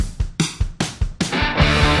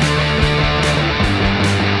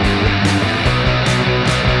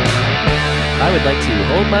would like to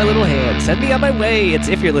hold my little hand. Send me on my way. It's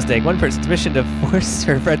If You're Listening. One person's mission to force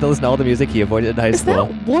her friend to listen to all the music he avoided in high school.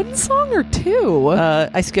 Is that one song or two?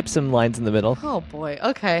 I skipped some lines in the middle. Oh, boy.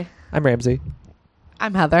 Okay. I'm Ramsey.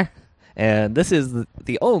 I'm Heather. And this is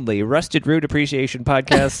the only Rusted Root Appreciation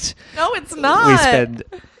podcast. No, it's not. We spend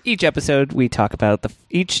each episode, we talk about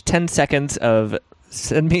each 10 seconds of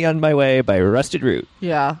Send Me On My Way by Rusted Root.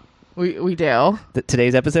 Yeah, we do.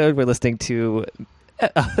 Today's episode, we're listening to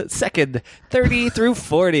second 30 through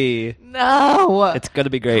 40. No. It's going to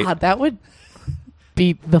be great. God, that would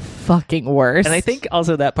be the fucking worst. And I think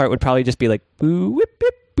also that part would probably just be like, boo, whip,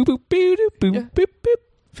 bip, boo, boo, boo, doo, boo, Yeah. bip, bip.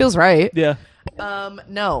 Feels right. Yeah.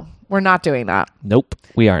 No, we're not doing that. Nope,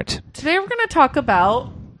 we aren't. Today we're going to talk about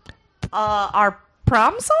our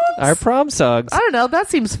prom songs? Our prom songs. I don't know. That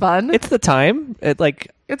seems fun. It's the time.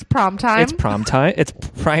 It's prom time. It's prom time. It's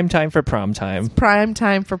prime time for prom time. Prime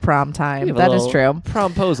time for prom time. We have a That is little true.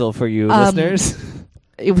 Promposal for you, listeners.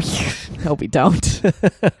 No, we don't.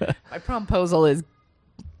 My promposal is,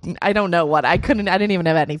 I don't know what. I didn't even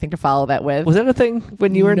have anything to follow that with. Was that a thing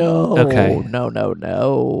when you were? No. Okay.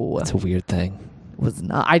 No. That's a weird thing. Was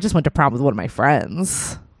not. I just went to prom with one of my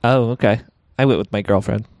friends. Oh, okay. I went with my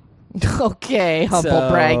girlfriend. Okay, humble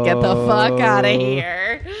brag, get the fuck out of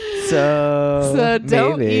here. So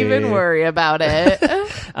don't maybe. even worry about it.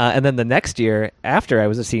 And then the next year, after I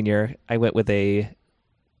was a senior, I went with the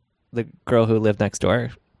girl who lived next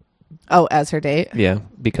door. Oh, as her date? Yeah,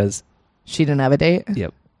 because She didn't have a date?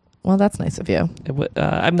 yep. Well, that's nice of you.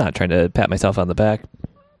 I'm not trying to pat myself on the back.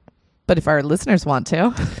 But if our listeners want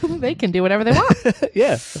to, they can do whatever they want.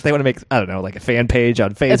 Yeah, if they want to make, I don't know, like a fan page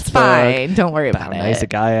on Facebook. It's fine. Don't worry How about it. nice a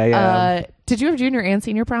guy I am. Did you have junior and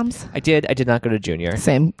senior proms? I did not go to junior.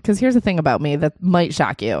 Same. Because here's the thing about me that might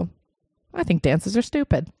shock you. I think dances are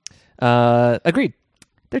stupid. Agreed.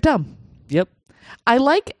 They're dumb. Yep. I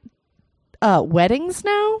like weddings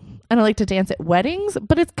now, and I like to dance at weddings,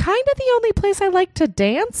 but it's kind of the only place I like to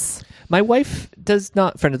dance. My wife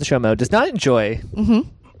friend of the show Mo, does not enjoy Mm-hmm.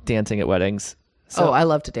 dancing at weddings. So I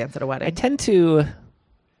love to dance at a wedding. I tend to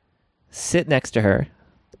sit next to her,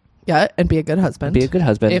 Yeah, and be a good husband. be a good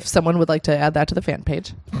husband. If someone would like to add that to the fan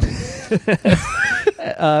page.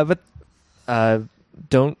 but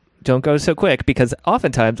don't go so quick, because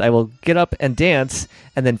oftentimes I will get up and dance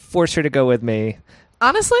and then force her to go with me.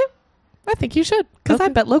 Honestly, I think you should, because I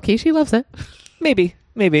Okay. bet low-key she loves it. Maybe.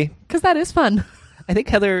 Because that is fun. I think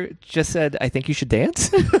Heather just said, I think you should dance.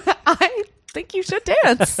 I think you should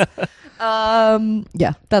dance.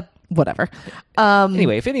 Yeah, whatever.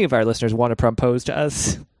 Anyway, if any of our listeners want to propose to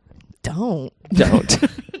us, Don't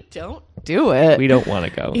don't. do it. We don't want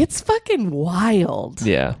to go. It's fucking wild.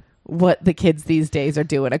 Yeah. What the kids these days are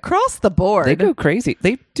doing across the board. They go crazy.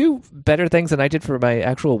 They do better things than I did for my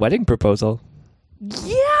actual wedding proposal.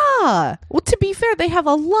 Yeah. Well, to be fair, they have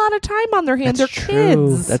a lot of time on their hands. That's They're true.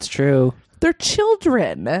 kids. That's true. They're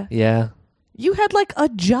children. Yeah. You had like a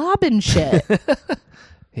job and shit.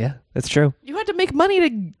 Yeah, that's true. You had to make money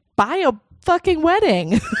to buy a fucking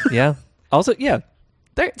wedding. Yeah. Also, yeah,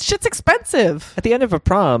 Shit's expensive. at the end of a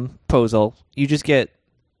promposal, you just get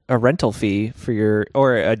a rental fee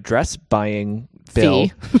or a dress buying bill.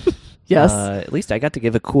 Fee. Yes. At least I got to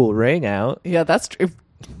give a cool ring out Yeah, that's true.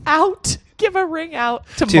 Give a ring out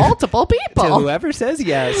to To- multiple people. to whoever says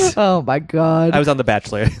yes. Oh my God. I was on The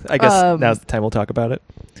Bachelor. I guess now's the time we'll talk about it.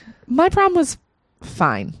 My prom was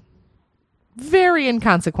fine. Very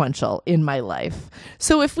inconsequential in my life.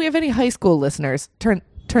 So if we have any high school listeners, turn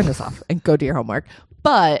this off and go do your homework.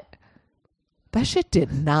 But that shit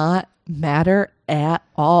did not matter at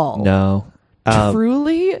all. No.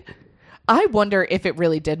 Truly, I wonder if it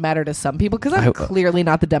really did matter to some people, because I'm clearly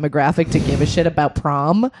not the demographic to give a shit about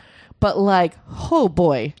prom. But like, oh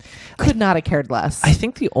boy, could not have cared less. I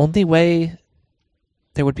think the only way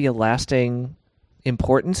there would be a lasting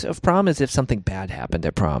importance of prom is if something bad happened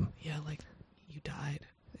at prom. Yeah, like you died.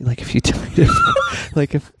 Like if you died.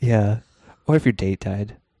 Or if your date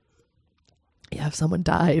died. Yeah, if someone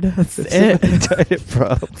died, that's If it. somebody died at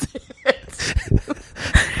prom.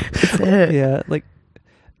 That's it. Yeah, like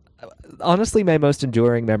honestly, my most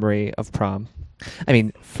enduring memory of prom. I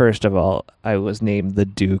mean, first of all, I was named the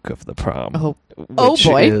Duke of the prom. Oh. which Oh,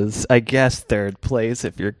 boy. is, I guess, third place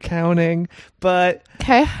if you're counting. But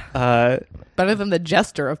Okay. Better than the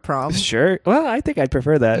jester of prom. sure. Well, I think I'd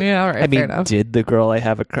prefer that. Yeah, all right, I mean, fair enough. did the girl I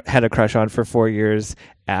had a crush on for 4 years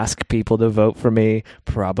ask people to vote for me?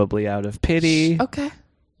 Probably out of pity. Okay.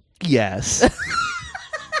 Yes.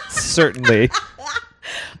 Certainly.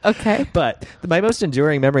 Okay. But my most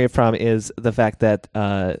enduring memory of prom is the fact that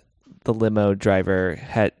the limo driver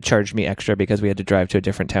had charged me extra because we had to drive to a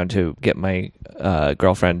different town to get my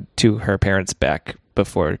girlfriend to her parents back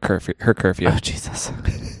before her curfew. Oh, Jesus.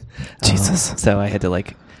 Jesus. So I had to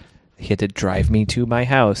he had to drive me to my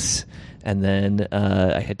house, and then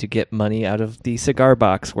I had to get money out of the cigar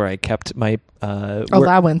box where I kept my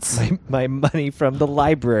allowance. my money from the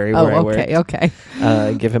library Oh, where I worked. okay.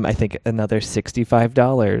 Give him, I think, another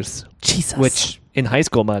 $65. Jesus. Which in high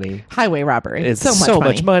school money highway robbery. is so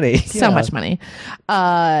much money. So So much money. Do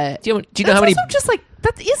you know that's how many? also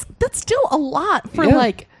just that's still a lot for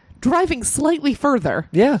Yeah. driving slightly further.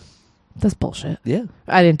 Yeah, That's bullshit. yeah.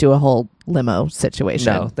 I didn't do a whole limo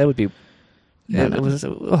situation. No, that would be. No, it no. was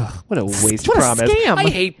what a waste. What a prom is. scam. I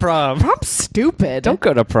hate prom. Prom's stupid. Don't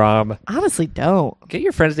go to prom. Honestly, don't. Get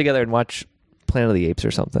your friends together and watch Planet of the Apes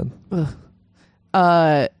or something. You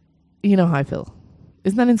know how I feel.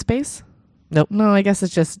 Isn't that in space? Nope. No, I guess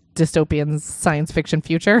it's just dystopian science fiction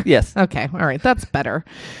future. Yes. Okay. All right. That's better.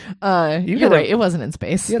 You're gotta- right. It wasn't in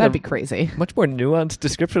space. you That'd gotta- be crazy. Much more nuanced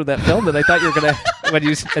description of that film than I thought you were gonna when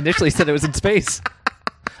you initially said it was in space.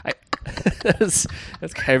 That's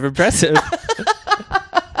kind of impressive.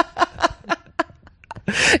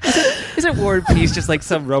 Isn't War and Peace just like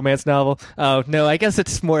some romance novel? Oh no, I guess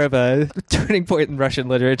it's more of a turning point in Russian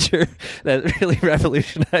literature that really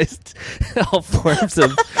revolutionized all forms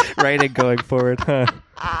of writing going forward. Huh.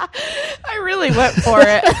 I really went for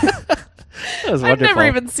it. That was I've wonderful. never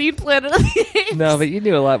even seen Planet of the Apes. No, but you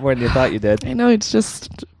knew a lot more than you thought you did. I know it's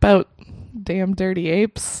just about damn dirty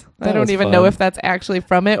apes. I That don't was even fun. know if that's actually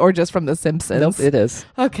from it or just from The Simpsons. Nope, it is.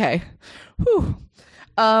 Okay. Whew.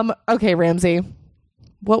 Okay, Ramsey.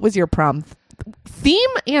 What was your prom theme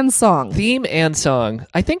and song? Theme and song.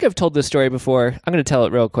 I think I've told this story before. I'm going to tell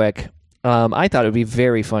it real quick. I thought it would be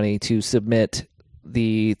very funny to submit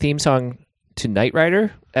the theme song to Knight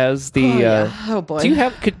Rider as the. Oh boy. Do you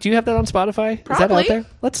have that on Spotify? Is that Probably. out there?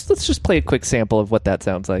 Let's just play a quick sample of what that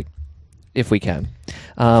sounds like, if we can.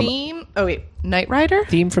 theme? Oh wait, Knight Rider?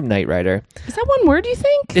 Theme from Knight Rider. Is that one word? You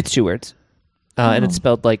think? It's 2 words, and it's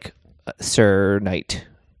spelled like Sir Knight.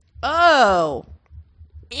 Oh,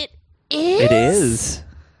 it is. It is.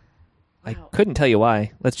 I couldn't tell you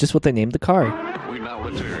why. That's just what they named the car. We now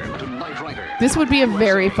return to Knight Rider. This would be a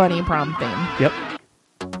very funny prom theme. Yep.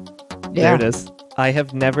 Yeah. There it is.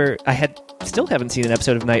 Still haven't seen an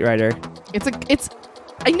episode of Knight Rider. It's.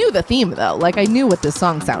 I knew the theme though. Like I knew what this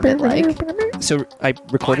song sounded like. So I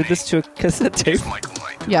recorded this to a cassette tape. Michael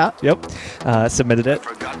Knight. Yeah. Yep. Submitted it.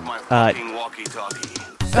 Forgot my fucking walkie-talkie.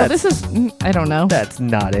 Oh, this is. I don't know. That's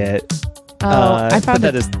not it. Oh, I found but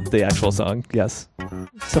that it. is the actual song. Yes.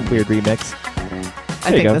 Some weird remix. I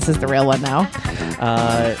There you think go. this is the real one now.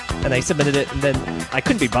 And I submitted it, and then I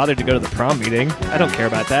couldn't be bothered to go to the prom meeting. I don't care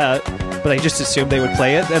about that. But I just assumed they would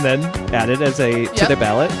play it and then add it as to Yep. their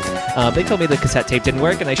ballot. They told me the cassette tape didn't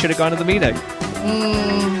work, and I should have gone to the meeting.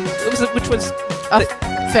 Which was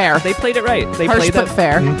Fair. they played it right. They Harsh played but that.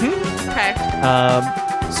 fair. Mhm.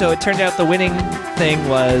 Okay. So it turned out the winning thing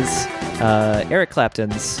was Eric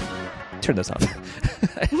Clapton's. Turn this off.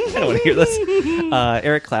 I don't want to hear this.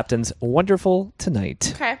 Eric Clapton's "Wonderful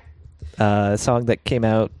Tonight," Okay. song that came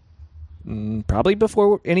out probably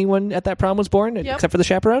before anyone at that prom was born, Yep. except for the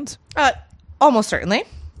chaperones. Almost certainly.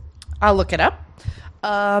 I'll look it up.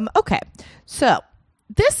 Okay. So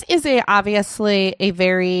this is obviously a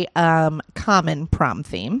very common prom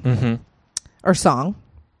theme or song.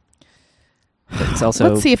 It's also.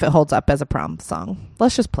 Let's see if it holds up as a prom song.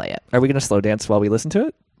 Let's just play it. Are we going to slow dance while we listen to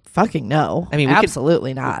it? Fucking no. I mean, we could-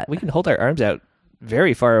 absolutely not. We can hold our arms out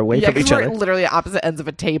very far away from 'cause each we're other. literally opposite ends of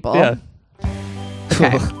a table. Yeah.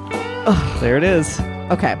 Okay. There it is.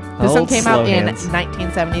 Okay. This one Old came out slow in hands.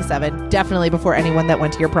 1977. Definitely before anyone that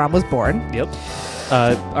went to your prom was born. Yep.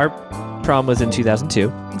 Our prom was in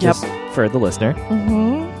 2002. Just for the listener.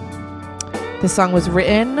 The song was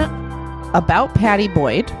written about Patty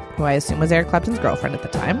Boyd, who I assume was Eric Clapton's girlfriend at the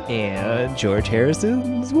time. And George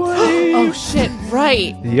Harrison's wife. Oh shit!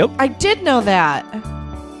 Right. Yep. I did know that.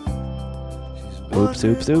 Oops,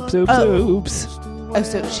 oops, oops, oops, Oh. oops. Oh,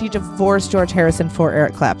 so she divorced George Harrison for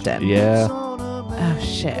Eric Clapton. Yeah. Oh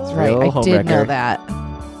shit! Right. Real I did know homewrecker. that.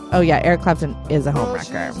 Oh yeah, Eric Clapton is a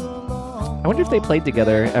homewrecker. I wonder if they played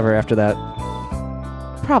together ever after that.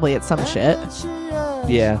 Probably at some shit.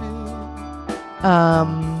 Yeah.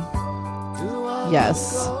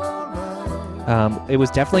 Yes. It was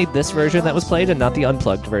definitely this version that was played and not the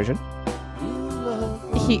unplugged version.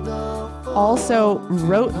 He also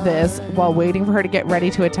wrote this while waiting for her to get ready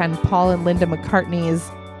to attend Paul and Linda McCartney's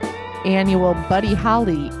annual Buddy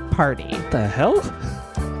Holly party. What the hell?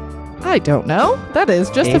 I don't know. That is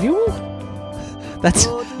just Annual? That's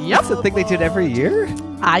That's the thing they did every year?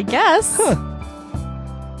 I guess. Huh.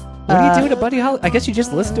 What are you doing to Buddy Holly? I guess you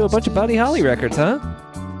just listen to a bunch of Buddy Holly records, huh?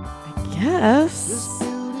 Yes.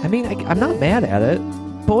 I mean, I'm not mad at it.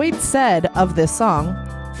 Boyd said of this song,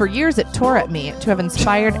 "For years it tore at me to have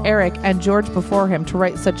inspired Eric and George before him to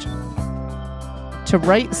write such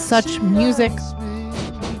music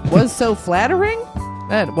was so flattering."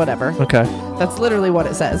 Whatever. Okay. That's literally what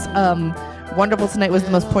it says. Wonderful Tonight was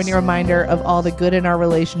the most poignant reminder of all the good in our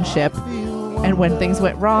relationship. And when things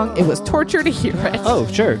went wrong, it was torture to hear it. Oh,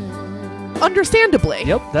 sure. Understandably.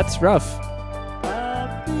 Yep, that's rough.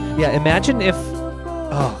 Yeah, imagine if...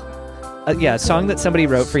 a song that somebody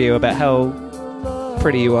wrote for you about how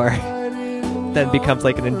pretty you are then becomes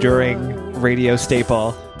like an enduring radio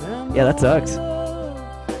staple. Yeah, that sucks.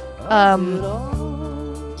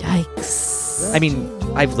 Yikes. I mean,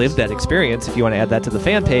 I've lived that experience. If you want to add that to the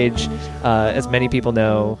fan page, as many people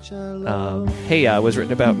know, Hey Ya was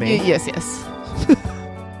written about me. Yes.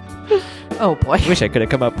 Oh boy. Wish I could have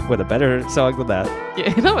come up with a better song than that.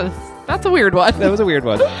 Yeah, that's a weird one. That was a weird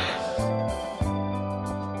one.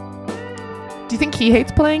 Do you think he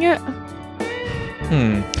hates playing it?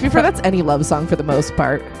 To be fair, that's any love song for the most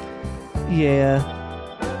part. Yeah.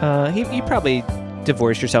 You probably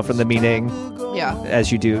divorced yourself from the meaning Yeah.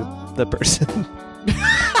 as you do the person.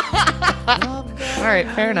 All right,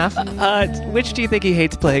 fair enough. Which do you think he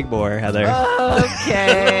hates playing more, Heather?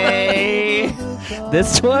 Okay.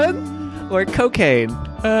 This one or cocaine?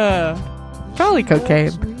 Probably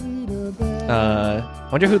cocaine.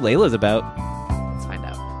 Wonder who Layla's about. Let's find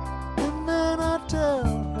out.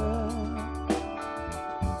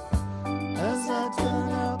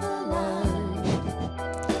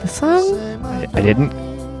 The song? I didn't.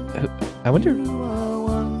 I wonder.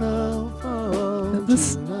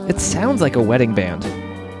 It sounds like a wedding band.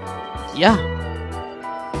 Yeah.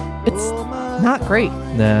 It's not great.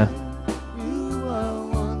 Nah.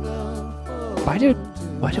 Why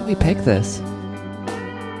did we pick this?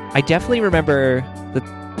 I definitely remember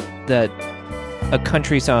that a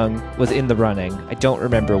country song was in the running. I don't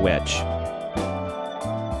remember which.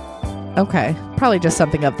 Okay. Probably just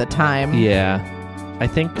something of the time. Yeah. I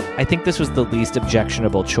think this was the least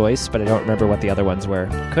objectionable choice, but I don't remember what the other ones were.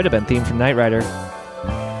 Could have been theme from Knight Rider.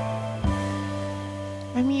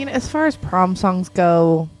 I mean, as far as prom songs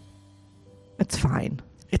go, it's fine.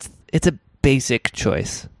 It's a basic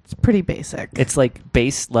choice. It's pretty basic. It's like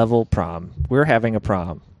base level prom. We're having a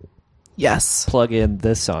prom. Yes. Plug in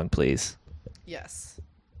this song, please. Yes.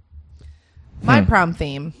 My prom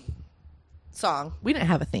theme song. We didn't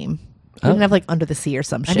have a theme. We didn't have like Under the Sea or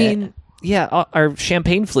some shit. I mean, yeah, our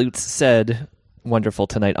champagne flutes said "Wonderful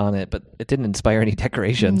Tonight" on it, but it didn't inspire any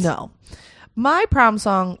decorations. No. My prom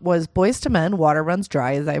song was Boyz II Men, Water Runs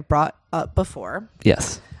Dry, as I've brought up before.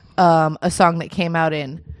 Yes. A song that came out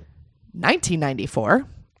in 1994.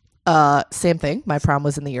 Same thing. My prom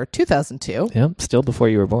was in the year 2002. Yep, still before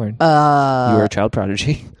you were born. You were a child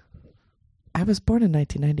prodigy. I was born in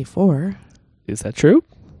 1994. Is that true?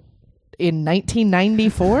 In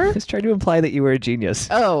 1994? Just trying to imply that you were a genius.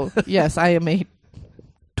 Oh, yes, I am a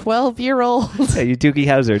 12-year-old. Yeah, you Doogie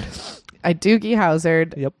Howsard. I Doogie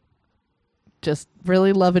Howsard. Yep. Just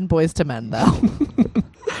really loving Boyz II Men, though.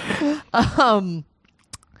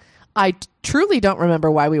 I truly don't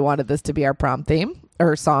remember why we wanted this to be our prom theme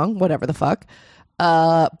or song, whatever the fuck.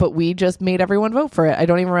 But we just made everyone vote for it. I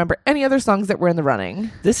don't even remember any other songs that were in the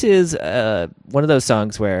running. This is one of those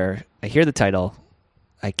songs where I hear the title,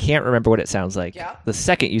 I can't remember what it sounds like. Yeah. The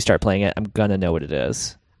second you start playing it, I'm gonna know what it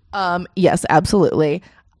is. Yes, absolutely.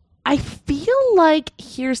 I feel like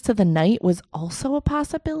Here's to the Night was also a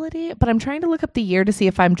possibility, but I'm trying to look up the year to see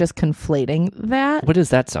if I'm just conflating that. What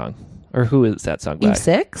is that song? Or who is that song by? Eve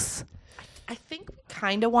 6? I think we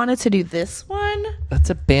kind of wanted to do this one.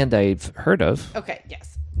 That's a band I've heard of. Okay,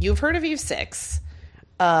 yes. You've heard of Eve 6.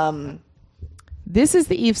 This is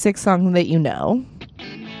the Eve 6 song that you know.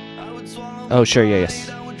 Oh, sure, yeah,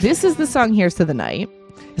 yes. This is the song Here's to the Night.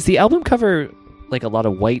 Is the album cover like a lot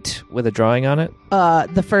of white with a drawing on it?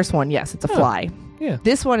 The first one, yes, it's a fly. Yeah.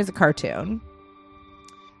 This one is a cartoon.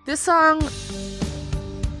 This song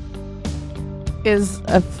is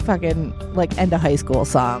a fucking like end of high school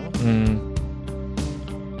song.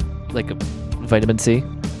 Like a vitamin C?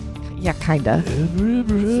 Yeah, kinda.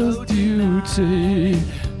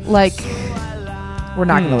 Like, we're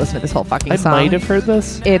not gonna listen to this whole fucking song. I might have heard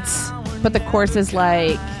this. But the chorus is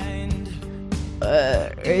like,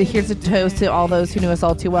 here's a toast to all those who knew us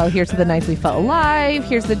all too well. Here's to the nights we felt alive.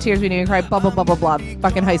 Here's to the tears we knew and cried. Blah, blah, blah, blah, blah.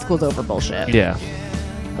 Fucking high school's over bullshit. Yeah.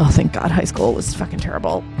 Oh, thank God high school was fucking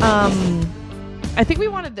terrible. I think we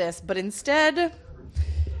wanted this, but instead,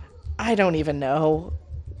 I don't even know.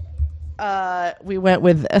 We went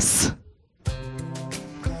with this.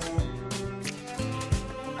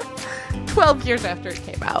 12 years after it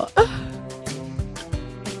came out.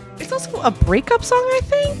 It's also a breakup song, I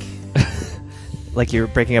think. Like you're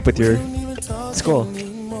breaking up with your school.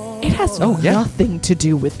 It has yeah. nothing to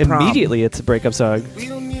do with prom. Immediately, it's a breakup song.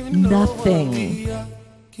 Nothing.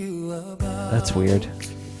 That's weird.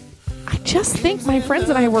 I just think my friends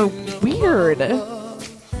and I were weird.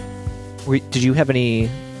 Did you have any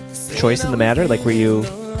choice in the matter? Like, were you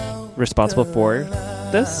responsible for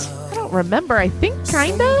this? I don't remember. I think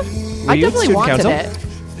kinda. Were I you definitely student wanted council?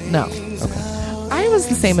 it. No. Okay. I was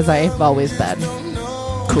the same as I've always been.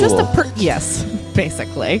 Cool. Just yes,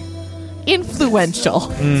 basically. Influential.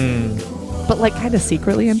 But like kind of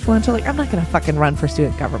secretly influential. Like I'm not going to fucking run for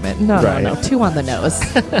student government. No, Right. no. Too on the nose.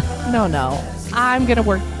 No. I'm going to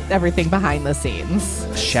work everything behind the scenes.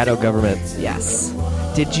 Shadow government. Yes.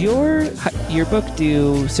 Did your yearbook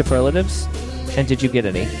do superlatives? And did you get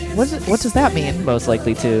any? What does that mean? Most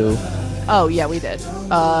likely to... Oh, yeah, we did.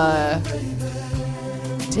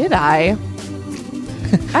 Did I?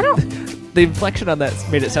 I don't... The inflection on that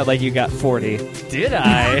made it sound like you got 40. Did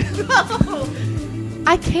I?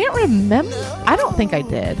 I can't remember. I don't think I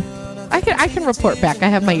did. I can report back. I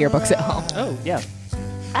have my yearbooks at home. Oh, yeah.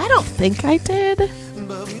 I don't think I did.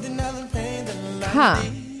 Huh.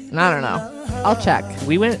 I don't know. I'll check.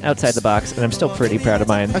 We went outside the box, and I'm still pretty proud of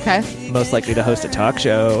mine. Okay. Most likely to host a talk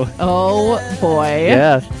show. Oh, boy.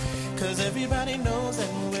 Yeah.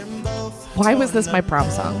 Why was this my prom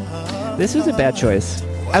song? This was a bad choice.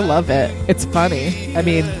 I love it. It's funny. I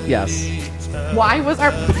mean, yes. Why was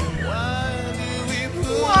our...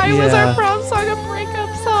 Why was Yeah. our prom song a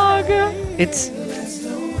breakup song? It's...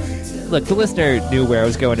 Look, the listener knew where I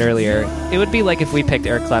was going earlier. It would be like if we picked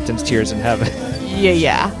Eric Clapton's Tears in Heaven.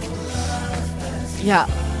 Yeah.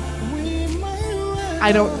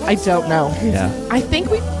 I don't know. Yeah. I think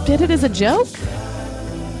we did it as a joke.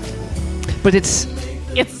 But it's...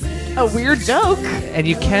 It's a weird joke. And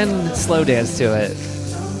you can slow dance to it.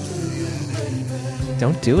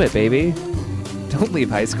 Don't do it, baby. Don't leave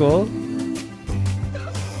high school.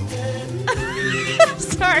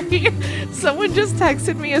 Sorry. Someone just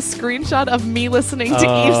texted me a screenshot of me listening to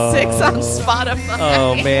Oh. Eve 6 on Spotify.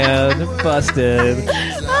 Oh, man. Busted.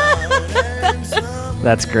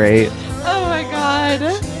 That's great. Oh my god.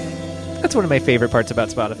 That's one of my favorite parts about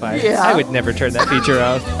Spotify. Yeah. I would never turn that feature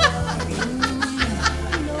off.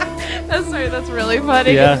 That's really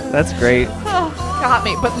funny. Yeah, that's great. Oh, got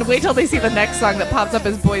me. But wait till they see the next song that pops up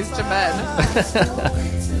as Boys to Men.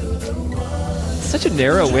 Such a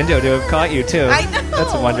narrow window to have caught you, too. I know.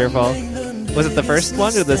 That's wonderful. Was it the first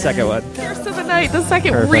one or the second one? First of the night, the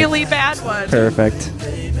second Perfect. really bad one. Perfect.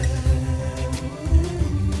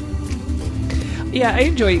 Yeah, I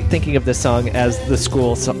enjoy thinking of this song as the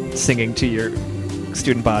school singing to your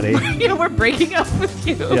student body. We're breaking up with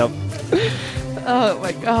you. Yep. Oh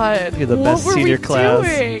my god. You're the best what were senior we class.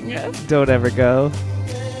 Doing? Don't ever go.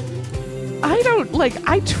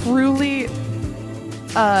 I truly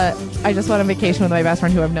I just went on vacation with my best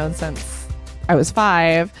friend who I've known since I was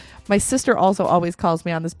 5. My sister also always calls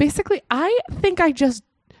me on this. Basically, I think I just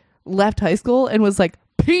left high school and was like,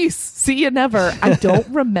 peace, see you never. I don't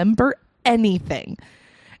remember anything.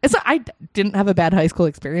 It's not, I didn't have a bad high school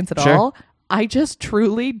experience at Sure. all. I just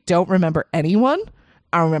truly don't remember anyone.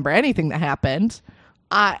 I don't remember anything that happened.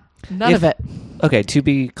 None of it. Okay, to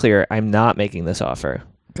be clear, I'm not making this offer.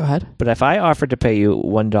 Go ahead. But if I offered to pay you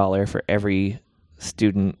 $1 for every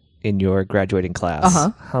student in your graduating class,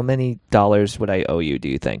 Uh-huh. how many dollars would I owe you, do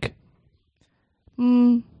you think?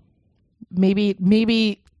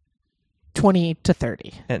 Maybe 20 to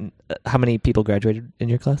 30. And how many people graduated in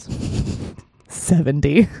your class?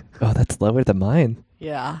 70. Oh, that's lower than mine.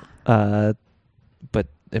 Yeah. But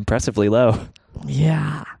impressively low.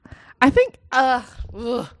 Yeah. I think,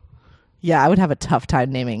 yeah, I would have a tough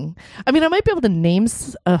time naming. I mean, I might be able to name,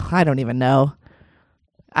 I don't even know.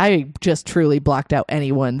 I just truly blocked out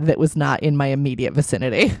anyone that was not in my immediate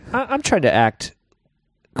vicinity. I'm trying to act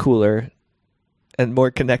cooler and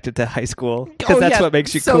more connected to high school because that's what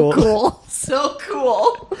makes you so cool. cool. So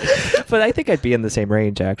cool. But I think I'd be in the same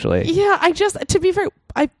range, actually. Yeah, to be fair,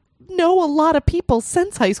 I know a lot of people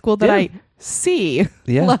since high school that Yeah. I see.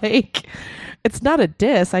 Yeah. Like, it's not a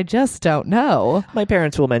diss. I just don't know. My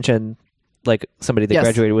parents will mention like somebody that Yes.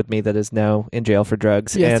 graduated with me that is now in jail for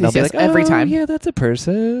drugs, Yes, and yes, I'll be yes, like, every "Oh, time." yeah, that's a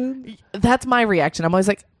person." That's my reaction. I'm always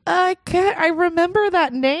like, I remember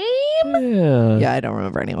that name. Yeah. Yeah, I don't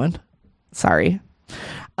remember anyone. Sorry.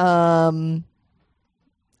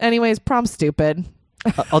 Anyways, prom stupid.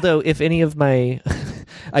 Although, if any of my,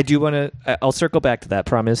 I do want to, I'll circle back to that.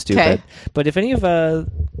 Prom is stupid. 'Kay. But if any of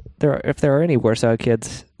if there are any Warsaw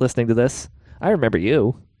kids listening to this, I remember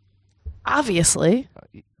you. Obviously.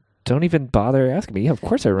 Don't even bother asking me. Yeah, of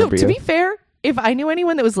course I No, remember to you. be fair, if I knew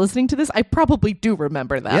anyone that was listening to this, I probably do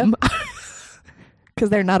remember them. Because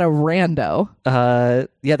they're not a rando.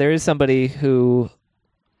 Yeah, there is somebody who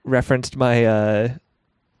referenced my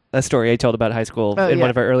a story I told about high school in one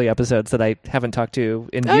of our early episodes that I haven't talked to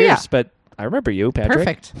in years, yeah. but I remember you,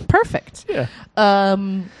 Patrick. Perfect. Yeah.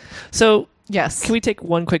 So Yes. can we take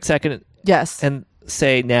one quick second Yes. and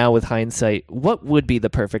say now with hindsight, what would be the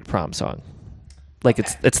perfect prom song? Like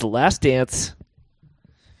it's the last dance.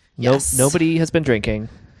 Yes. Nobody has been drinking.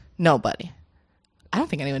 Nobody. I don't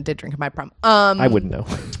think anyone did drink at my prom. I wouldn't know.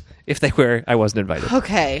 If they were, I wasn't invited.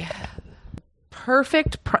 Okay.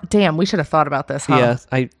 Perfect. Damn, we should have thought about this, huh? Yeah,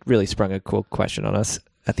 I really sprung a cool question on us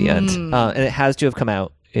at the end. And it has to have come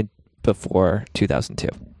out before 2002.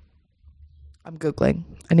 I'm Googling.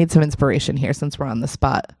 I need some inspiration here since we're on the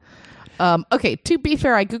spot. Okay, to be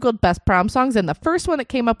fair, I Googled best prom songs, and the first one that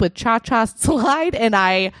came up with Cha Cha Slide, and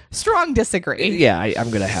I strong disagree. Yeah, I'm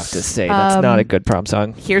going to have to say that's not a good prom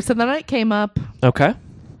song. Here's the Night Came Up. Okay.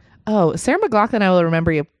 Oh, Sarah McLachlan, I Will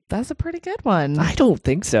Remember You. That's a pretty good one. I don't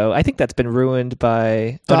think so. I think that's been ruined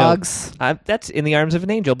by... Dogs. Oh, no. That's In the Arms of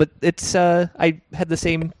an Angel, but it's... I had the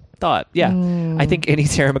same thought. Yeah. I think any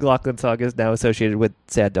Sarah McLachlan song is now associated with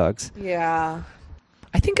sad dogs. Yeah.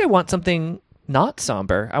 I think I want something not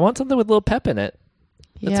somber. I want something with a little pep in it.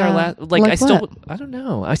 That's Yeah. our last... Like I don't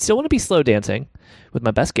know. I still want to be slow dancing with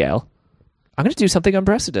my best gal. I'm going to do something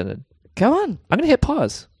unprecedented. Go on. I'm going to hit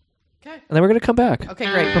pause. Okay. And then we're going to come back. Okay,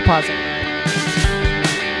 great. We're pausing.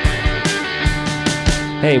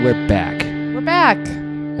 Hey, we're back. We're back.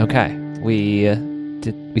 Okay.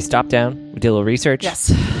 We stopped down. We did a little research.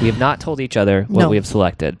 Yes. We have not told each other what No. we have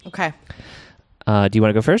selected. Okay. Do you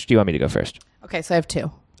want to go first? Or do you want me to go first? Okay, so I have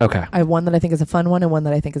two. Okay. I have one that I think is a fun one and one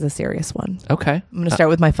that I think is a serious one. Okay. I'm going to start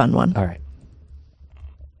with my fun one. All right.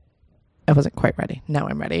 I wasn't quite ready. Now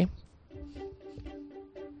I'm ready.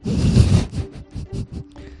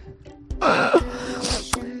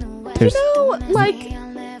 There's, Like,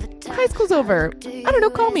 high school's over. I don't know,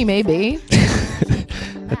 call me maybe.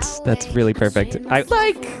 that's really perfect.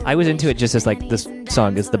 I was into it just as like this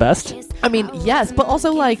song is the best. I mean, yes, but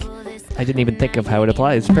also like, I didn't even think of how it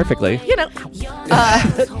applies perfectly. hit my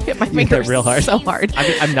hit fingers real hard. so hard.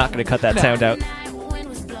 I'm not going to cut that sound out.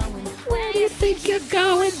 Where do you think you're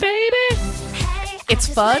going, baby? It's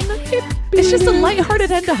fun. It's just a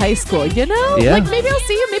lighthearted end to high school, you know? Yeah. Like, maybe I'll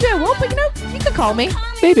see you, maybe I won't, but you could call me.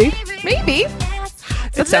 Maybe. Maybe.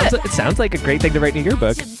 It sounds like a great thing to write in your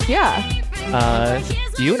book. Yeah.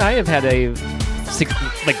 You and I have had a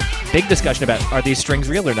big discussion about are these strings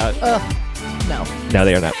real or not? No. No,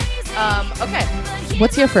 they are not. Okay.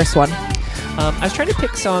 What's your first one? I was trying to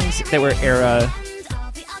pick songs that were era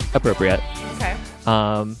appropriate. Okay.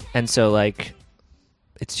 And so like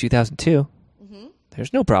it's 2002.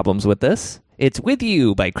 There's no problems with this. It's With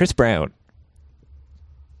You by Chris Brown.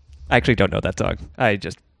 I actually don't know that song. I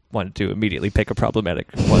just wanted to immediately pick a problematic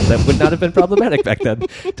one that would not have been problematic back then.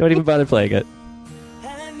 Don't even bother playing it.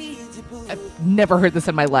 I've never heard this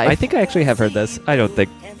in my life. I think I actually have heard this. I don't think.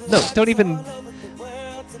 No, don't even.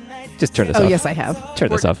 Just turn this off. Oh, yes, I have. Turn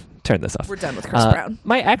this off. Turn this off. We're done with Chris Brown.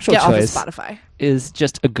 My actual Get off of choice Spotify. is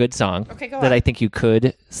just a good song Okay, go that on. I think you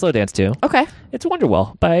could slow dance to. Okay. It's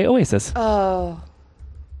Wonderwall by Oasis. Oh.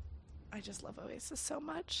 I just love Oasis so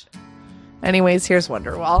much. Anyways, here's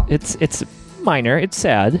Wonderwall. It's minor. It's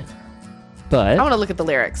sad, but I want to look at the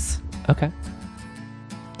lyrics. okay.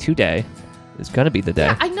 Today is gonna be the day.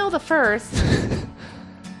 Yeah, I know the first.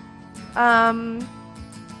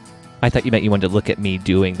 I thought you meant you wanted to look at me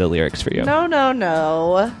doing the lyrics for you. No.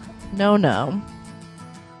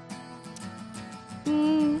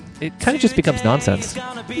 It kind of just becomes nonsense.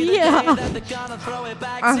 Yeah.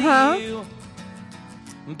 Uh-huh.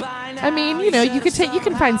 I mean, you know, you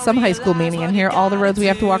can find some high school meaning in here. All the roads we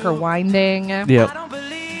have to walk are winding. Yep.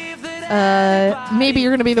 Maybe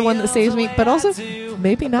you're going to be the one that saves me, but also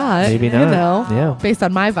maybe not. Maybe You not. know, Yeah. based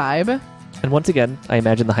on my vibe. And once again, I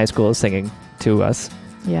imagine the high school is singing to us.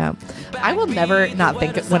 Yeah. I will never not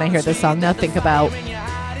think, when I hear this song, now think about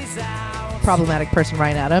problematic person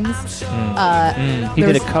Ryan Adams. He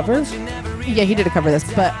did a there's- cover? Yeah, he did a cover of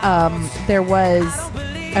this, but I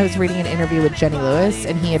was reading an interview with Jenny Lewis,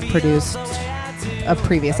 and he had produced a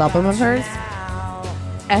previous album of hers.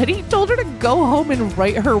 And he told her to go home and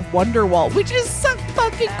write her Wonderwall, which is some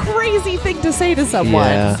fucking crazy thing to say to someone.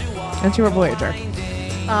 Yeah. And she wrote Voyager.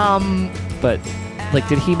 But, like,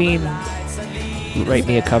 did he mean write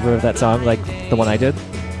me a cover of that song like the one I did?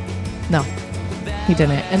 No, he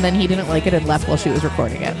didn't. And then he didn't like it and left while she was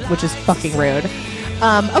recording it, which is fucking rude.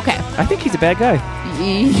 Okay. I think he's a bad guy.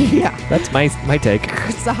 Yeah. That's my take.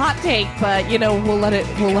 It's a hot take, but we'll let it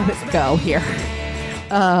go here.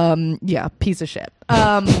 Yeah, piece of shit.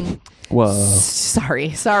 Whoa.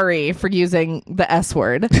 Sorry for using the S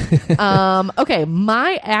word. Okay,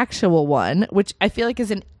 my actual one, which I feel like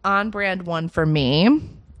is an on-brand one for me,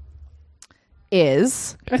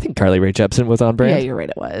 is I think Carly Rae Jepsen was on brand. yeah, you're right,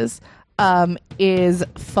 it was. Is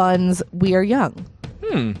Fun's "We Are Young."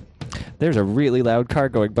 There's a really loud car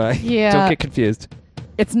going by. Yeah. Don't get confused.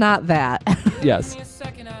 It's not that. Yes.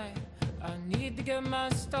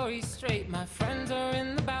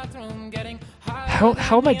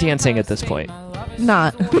 How am I dancing at this point?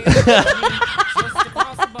 Not.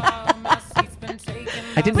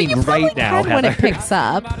 I didn't But mean you probably right now, can when it Heather. picks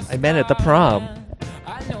up. I meant at the prom.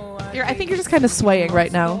 I think you're just kind of swaying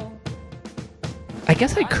right now. I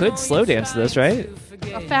guess I could slow dance to this, right?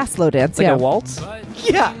 A fast slow dance, Like yeah. a waltz?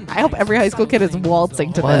 Yeah. I hope every high school kid is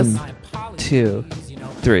waltzing to this. 1, 2,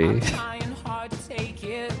 3.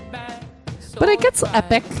 But it gets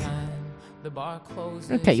epic.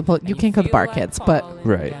 Okay, you can't go to the bar, kids, but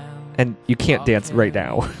Right. And you can't dance right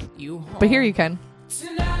now. here you can.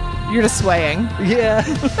 You're just swaying, Yeah.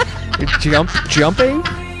 Jumping?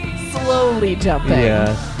 slowly jumping.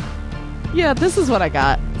 Yeah. Yeah, this is what I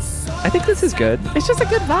got. I think this is good. It's just a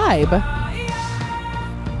good vibe.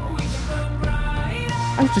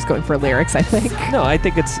 I was just going for lyrics, I think. No, I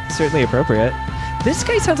think it's certainly appropriate. This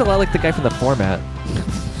guy sounds a lot like the guy from The Format.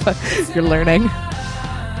 You're learning.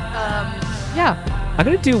 Yeah. I'm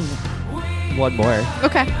going to do one more.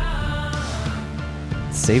 Okay.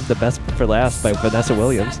 Save the Best for Last by Vanessa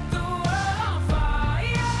Williams.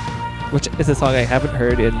 Which is a song I haven't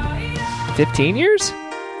heard in 15 years?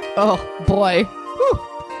 Oh, boy.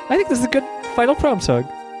 I think this is a good final prom song.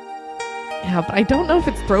 Yeah, but I don't know if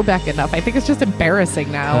it's throwback enough. I think it's just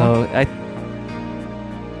embarrassing now.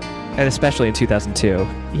 And especially in 2002.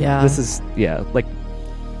 Yeah. This is,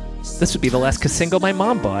 this would be the last single my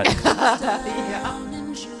mom bought.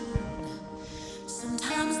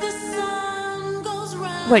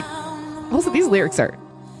 Like, also these lyrics are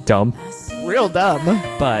Dumb. real dumb.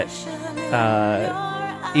 But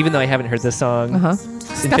even though I haven't heard this song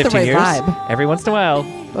It's in got the 15 right years, vibe. every once in a while,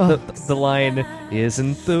 Oh. the line,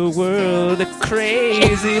 "Isn't the world a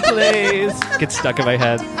crazy place?" gets stuck in my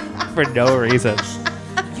head for no reason.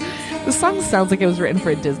 The song sounds like it was written for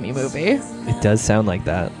a Disney movie. It does sound like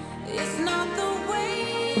that.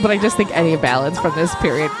 But I just think any ballads from this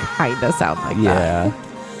period kind of sound like that.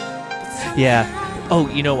 Yeah. Oh,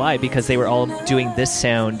 you know why? Because they were all doing this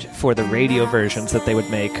sound for the radio versions that they would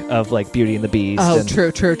make of like Beauty and the Beast. Oh, and true.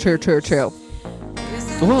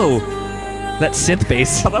 Whoa, that synth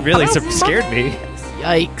bass really scared me.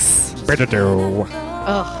 Yikes. Predator.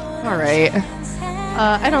 Ugh. All right.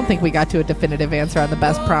 I don't think we got to a definitive answer on the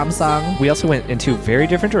best prom song. We also went in two very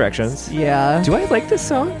different directions. Yeah. Do I like this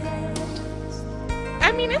song?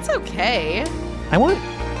 I mean, it's okay.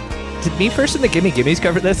 Did Me First and the Gimme Gimmes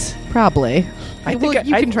cover this? Probably. I think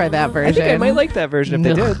you can try that version. I think I might like that version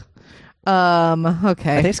if they Ugh. did.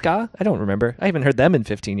 Okay. Are they ska? I don't remember. I haven't heard them in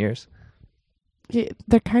 15 years. Yeah,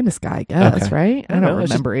 they're kind of ska, I guess, Okay. right? I don't know, it's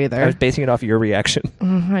just- remember either. I was basing it off your reaction.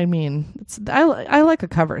 I mean, I like a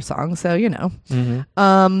cover song, so you know. Mm-hmm.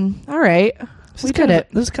 All right, we did it.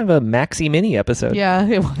 This is kind of a Maxi Mini episode. Yeah,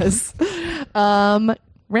 it was.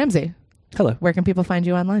 Ramsey, Hello. where can people find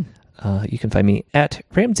you online? You can find me at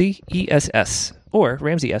Ramsey ESS or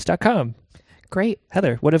RamseyS.com. Great.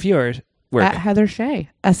 Heather, what of yours? Work. At Heather Shea,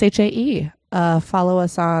 SHAE. Follow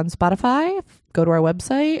us on Spotify. Go to our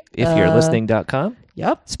website. If you're listening.com.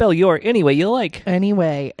 Yep. Spell your any way you like.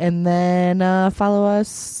 Anyway, and then follow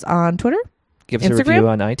us on Twitter. Give us a Instagram? review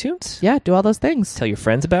on iTunes. Yeah, do all those things. Tell your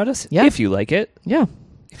friends about us Yeah. if you like it. Yeah.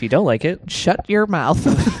 If you don't like it, Shut your mouth.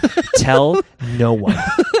 tell no one.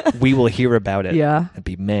 We will hear about it. Yeah. And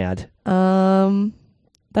be mad.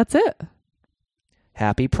 That's it.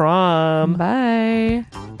 Happy prom. Bye.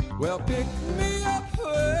 Well, pick me